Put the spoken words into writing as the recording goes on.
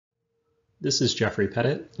This is Jeffrey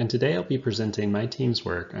Pettit, and today I'll be presenting my team's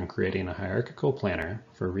work on creating a hierarchical planner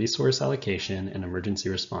for resource allocation and emergency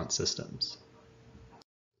response systems.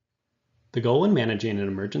 The goal when managing an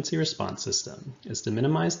emergency response system is to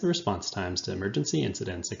minimize the response times to emergency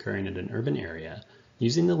incidents occurring in an urban area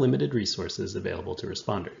using the limited resources available to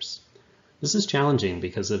responders. This is challenging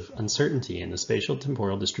because of uncertainty in the spatial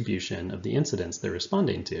temporal distribution of the incidents they're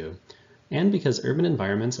responding to, and because urban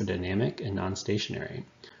environments are dynamic and non-stationary.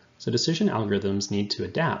 So decision algorithms need to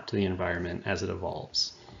adapt to the environment as it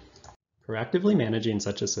evolves. Proactively managing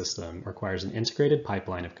such a system requires an integrated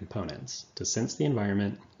pipeline of components to sense the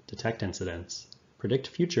environment, detect incidents, predict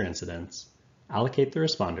future incidents, allocate the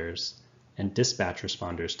responders, and dispatch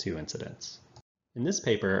responders to incidents. In this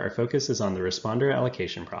paper, our focus is on the responder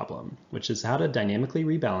allocation problem, which is how to dynamically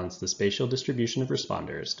rebalance the spatial distribution of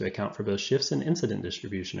responders to account for both shifts in incident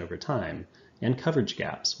distribution over time and coverage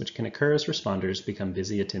gaps, which can occur as responders become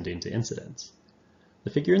busy attending to incidents.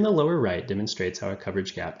 The figure in the lower right demonstrates how a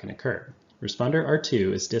coverage gap can occur. Responder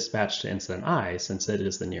R2 is dispatched to incident I since it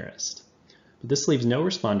is the nearest. But this leaves no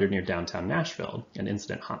responder near downtown Nashville, an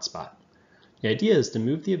incident hotspot. The idea is to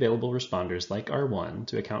move the available responders like R1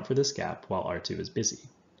 to account for this gap while R2 is busy.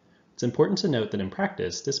 It's important to note that in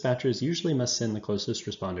practice, dispatchers usually must send the closest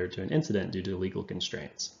responder to an incident due to legal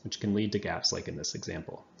constraints, which can lead to gaps like in this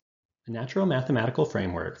example. A natural mathematical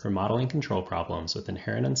framework for modeling control problems with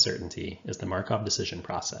inherent uncertainty is the Markov decision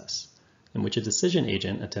process, in which a decision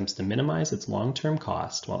agent attempts to minimize its long-term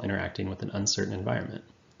cost while interacting with an uncertain environment.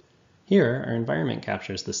 Here, our environment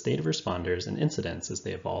captures the state of responders and incidents as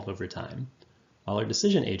they evolve over time, while our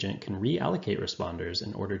decision agent can reallocate responders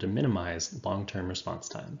in order to minimize long-term response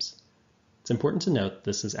times. It's important to note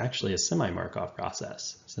this is actually a semi-Markov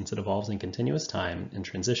process, since it evolves in continuous time and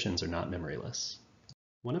transitions are not memoryless.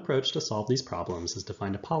 One approach to solve these problems is to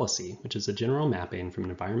find a policy, which is a general mapping from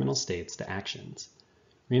environmental states to actions.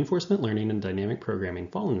 Reinforcement learning and dynamic programming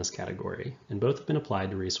fall in this category, and both have been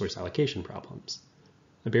applied to resource allocation problems.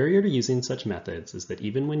 A barrier to using such methods is that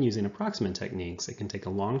even when using approximate techniques, it can take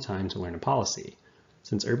a long time to learn a policy.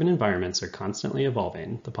 Since urban environments are constantly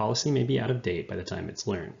evolving, the policy may be out of date by the time it's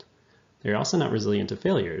learned. They are also not resilient to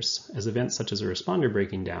failures, as events such as a responder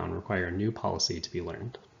breaking down require a new policy to be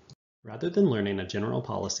learned. Rather than learning a general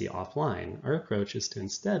policy offline, our approach is to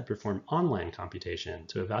instead perform online computation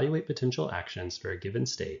to evaluate potential actions for a given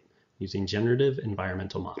state using generative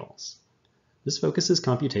environmental models. This focuses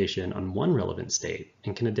computation on one relevant state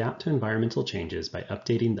and can adapt to environmental changes by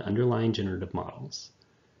updating the underlying generative models.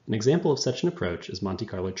 An example of such an approach is Monte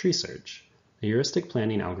Carlo tree search, a heuristic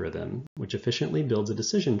planning algorithm which efficiently builds a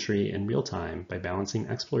decision tree in real time by balancing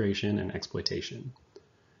exploration and exploitation.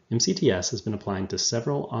 MCTS has been applied to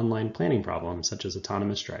several online planning problems such as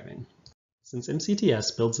autonomous driving. Since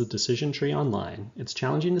MCTS builds a decision tree online, it's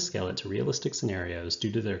challenging to scale it to realistic scenarios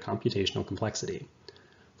due to their computational complexity.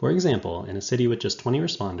 For example, in a city with just 20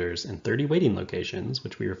 responders and 30 waiting locations,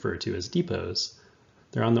 which we refer to as depots,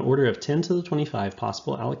 there are on the order of 10 to the 25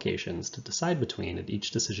 possible allocations to decide between at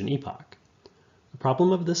each decision epoch. A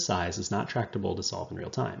problem of this size is not tractable to solve in real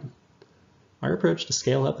time. Our approach to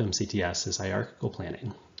scale up MCTS is hierarchical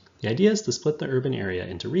planning. The idea is to split the urban area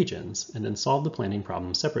into regions and then solve the planning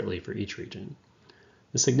problem separately for each region.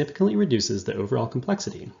 This significantly reduces the overall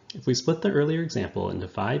complexity. If we split the earlier example into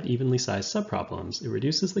 5 evenly sized subproblems, it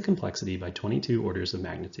reduces the complexity by 22 orders of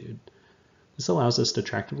magnitude. This allows us to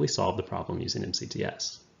tractably solve the problem using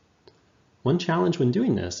MCTS. One challenge when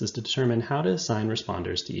doing this is to determine how to assign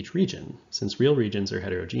responders to each region, since real regions are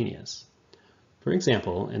heterogeneous. For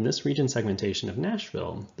example, in this region segmentation of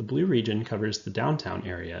Nashville, the blue region covers the downtown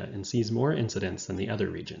area and sees more incidents than the other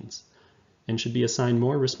regions, and should be assigned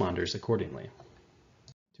more responders accordingly.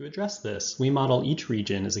 To address this, we model each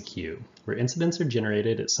region as a queue, where incidents are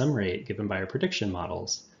generated at some rate given by our prediction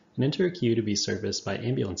models, and enter a queue to be serviced by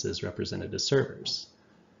ambulances represented as servers.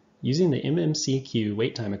 Using the MMCQ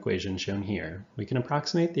wait time equation shown here, we can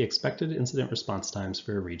approximate the expected incident response times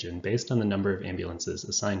for a region based on the number of ambulances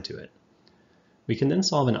assigned to it. We can then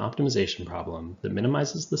solve an optimization problem that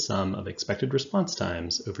minimizes the sum of expected response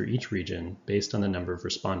times over each region based on the number of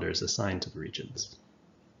responders assigned to the regions.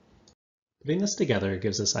 Putting this together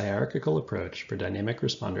gives us a hierarchical approach for dynamic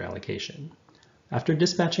responder allocation. After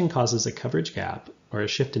dispatching causes a coverage gap or a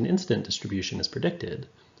shift in incident distribution is predicted,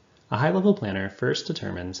 a high-level planner first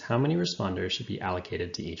determines how many responders should be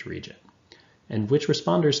allocated to each region, and which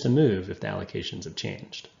responders to move if the allocations have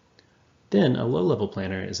changed. Then a low-level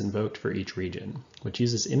planner is invoked for each region, which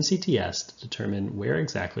uses MCTS to determine where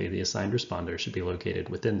exactly the assigned responder should be located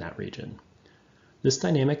within that region. This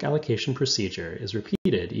dynamic allocation procedure is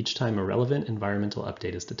repeated each time a relevant environmental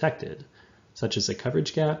update is detected, such as a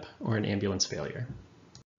coverage gap or an ambulance failure.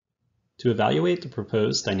 To evaluate the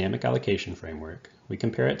proposed dynamic allocation framework, we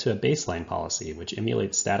compare it to a baseline policy which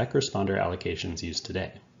emulates static responder allocations used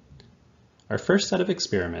today. Our first set of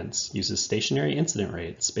experiments uses stationary incident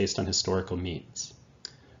rates based on historical means.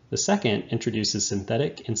 The second introduces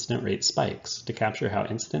synthetic incident rate spikes to capture how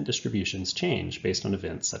incident distributions change based on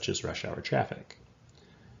events such as rush hour traffic.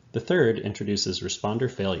 The third introduces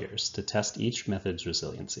responder failures to test each method's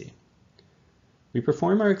resiliency. We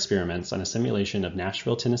perform our experiments on a simulation of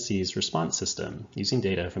Nashville, Tennessee's response system using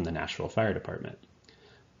data from the Nashville Fire Department.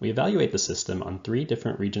 We evaluate the system on 3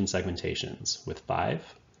 different region segmentations with 5,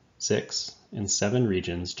 6, and 7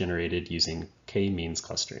 regions generated using k-means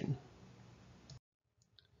clustering.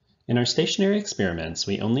 In our stationary experiments,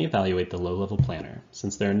 we only evaluate the low-level planner,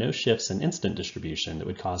 since there are no shifts in incident distribution that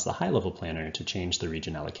would cause the high-level planner to change the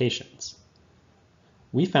region allocations.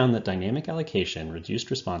 We found that dynamic allocation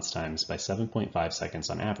reduced response times by 7.5 seconds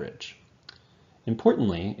on average.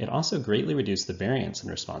 Importantly, it also greatly reduced the variance in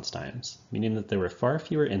response times, meaning that there were far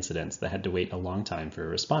fewer incidents that had to wait a long time for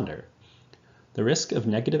a responder. The risk of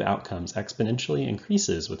negative outcomes exponentially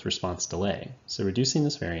increases with response delay, so reducing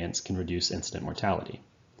this variance can reduce incident mortality.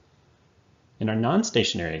 In our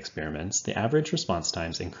non-stationary experiments, the average response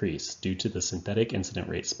times increase due to the synthetic incident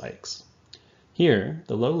rate spikes. Here,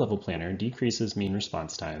 the low-level planner decreases mean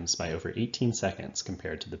response times by over 18 seconds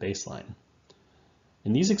compared to the baseline.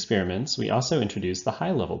 In these experiments, we also introduced the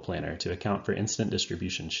high-level planner to account for incident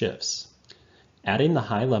distribution shifts. Adding the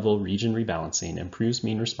high-level region rebalancing improves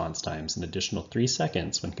mean response times an additional 3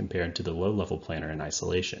 seconds when compared to the low-level planner in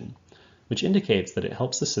isolation, which indicates that it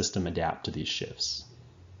helps the system adapt to these shifts.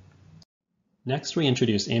 Next, we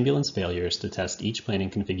introduce ambulance failures to test each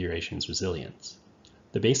planning configuration's resilience.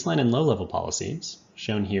 The baseline and low-level policies,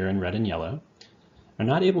 shown here in red and yellow, are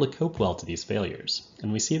not able to cope well to these failures,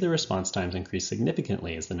 and we see the response times increase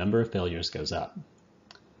significantly as the number of failures goes up.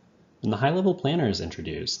 When the high-level planner is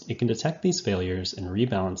introduced, it can detect these failures and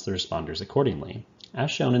rebalance the responders accordingly,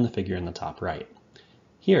 as shown in the figure in the top right.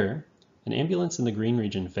 Here, an ambulance in the green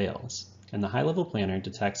region fails, and the high-level planner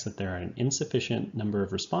detects that there are an insufficient number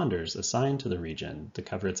of responders assigned to the region to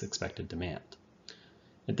cover its expected demand.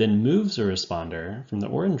 It then moves a responder from the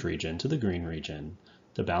orange region to the green region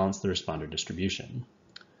to balance the responder distribution.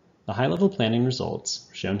 The high-level planning results,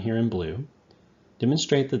 shown here in blue,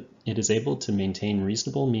 demonstrate that it is able to maintain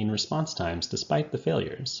reasonable mean response times despite the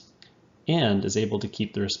failures, and is able to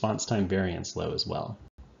keep the response time variance low as well.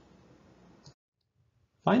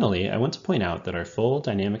 Finally, I want to point out that our full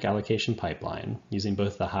dynamic allocation pipeline, using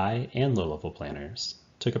both the high and low-level planners,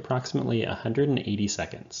 took approximately 180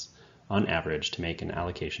 seconds on average to make an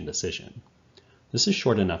allocation decision. This is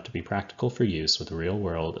short enough to be practical for use with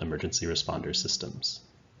real-world emergency responder systems.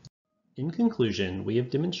 In conclusion, we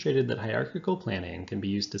have demonstrated that hierarchical planning can be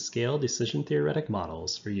used to scale decision-theoretic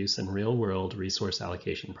models for use in real-world resource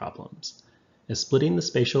allocation problems, as splitting the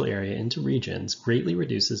spatial area into regions greatly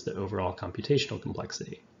reduces the overall computational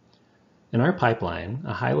complexity. In our pipeline,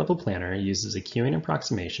 a high-level planner uses a queuing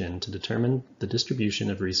approximation to determine the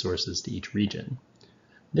distribution of resources to each region.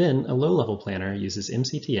 Then, a low-level planner uses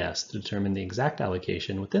MCTS to determine the exact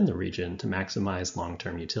allocation within the region to maximize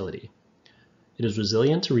long-term utility. It is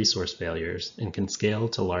resilient to resource failures and can scale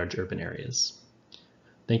to large urban areas.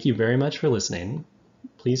 Thank you very much for listening.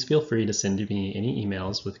 Please feel free to send me any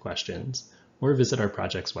emails with questions or visit our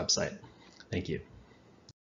project's website. Thank you.